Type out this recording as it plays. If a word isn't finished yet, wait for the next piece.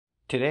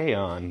Today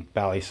on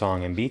Bali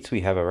Song and Beats,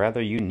 we have a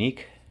rather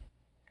unique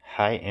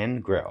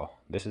high-end grill.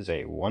 This is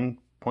a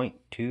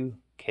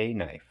 1.2K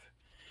knife.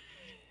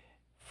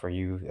 For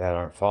you that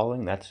aren't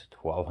following, that's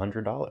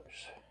 $1,200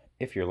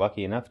 if you're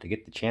lucky enough to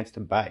get the chance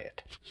to buy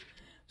it.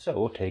 So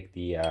we'll take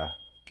the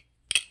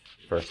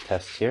first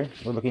test here.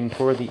 We're looking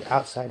for the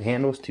outside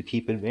handles to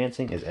keep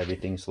advancing as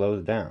everything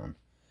slows down.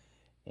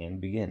 And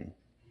begin.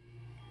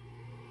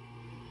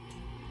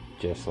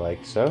 Just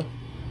like so.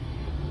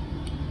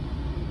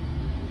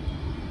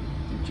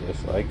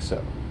 Just like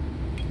so.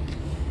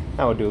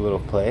 Now we'll do a little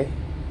play.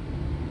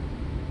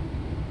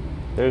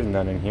 There's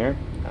none in here.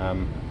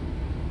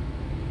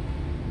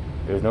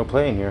 There's no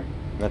play in here.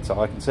 That's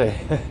all I can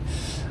say.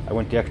 I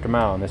went the extra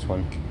mile on this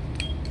one.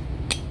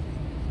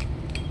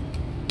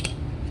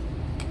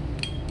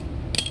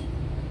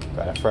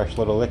 Got a fresh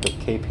little lick of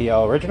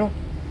KPL original.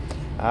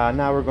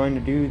 Now we're going to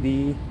do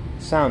the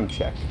sound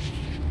check.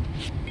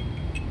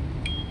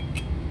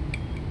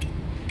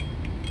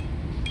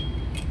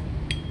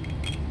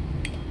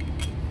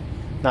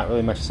 Not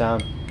really much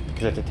sound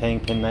because it's a tang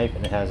pin knife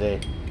and it has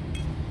a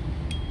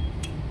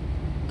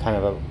kind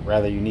of a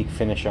rather unique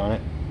finish on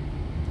it.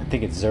 I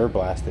think it's Zer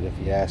blasted if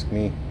you ask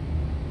me.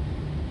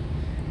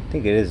 I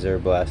think it is Zer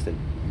blasted.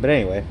 But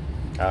anyway,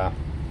 now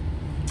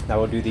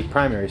we'll do the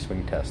primary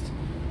swing test.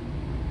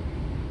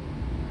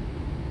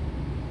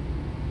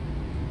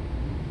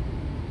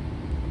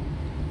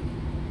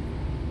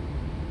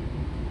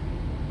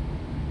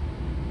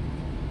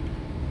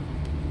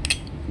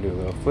 Do a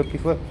little flippy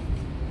flip.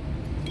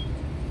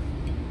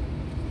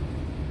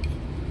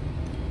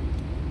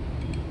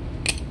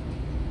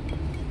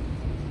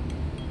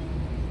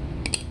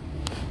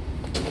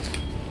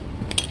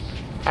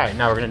 Alright,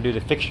 now we're going to do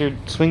the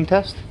fixtured swing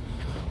test,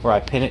 where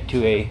I pin it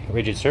to a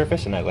rigid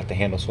surface and I let the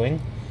handle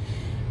swing,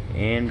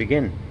 and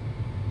begin.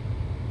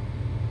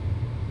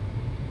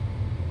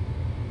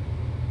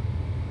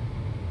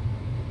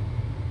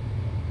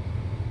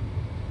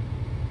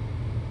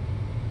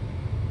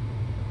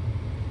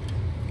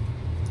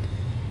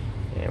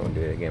 And we'll do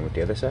it again with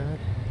the other side,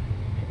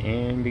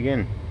 and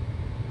begin.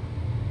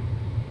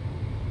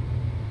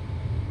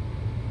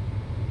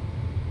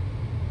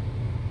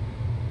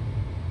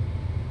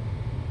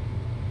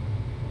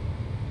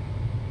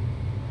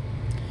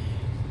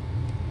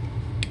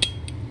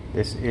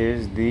 This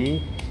is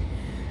the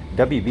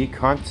WB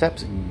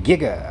Concepts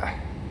Giga.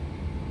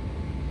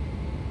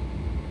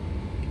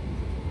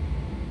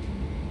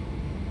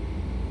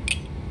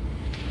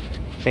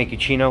 Thank you,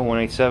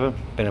 Chino187.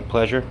 Been a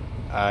pleasure.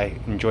 I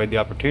enjoyed the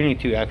opportunity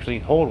to actually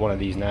hold one of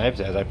these knives,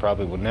 as I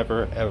probably would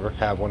never ever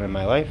have one in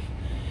my life.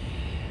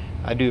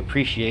 I do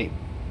appreciate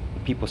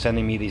people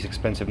sending me these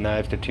expensive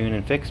knives to tune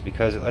and fix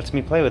because it lets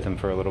me play with them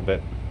for a little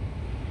bit.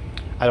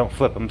 I don't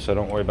flip them, so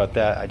don't worry about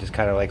that. I just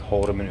kind of like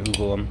hold them and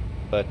oogle them.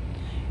 But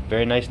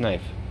very nice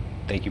knife.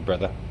 Thank you,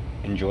 brother.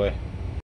 Enjoy.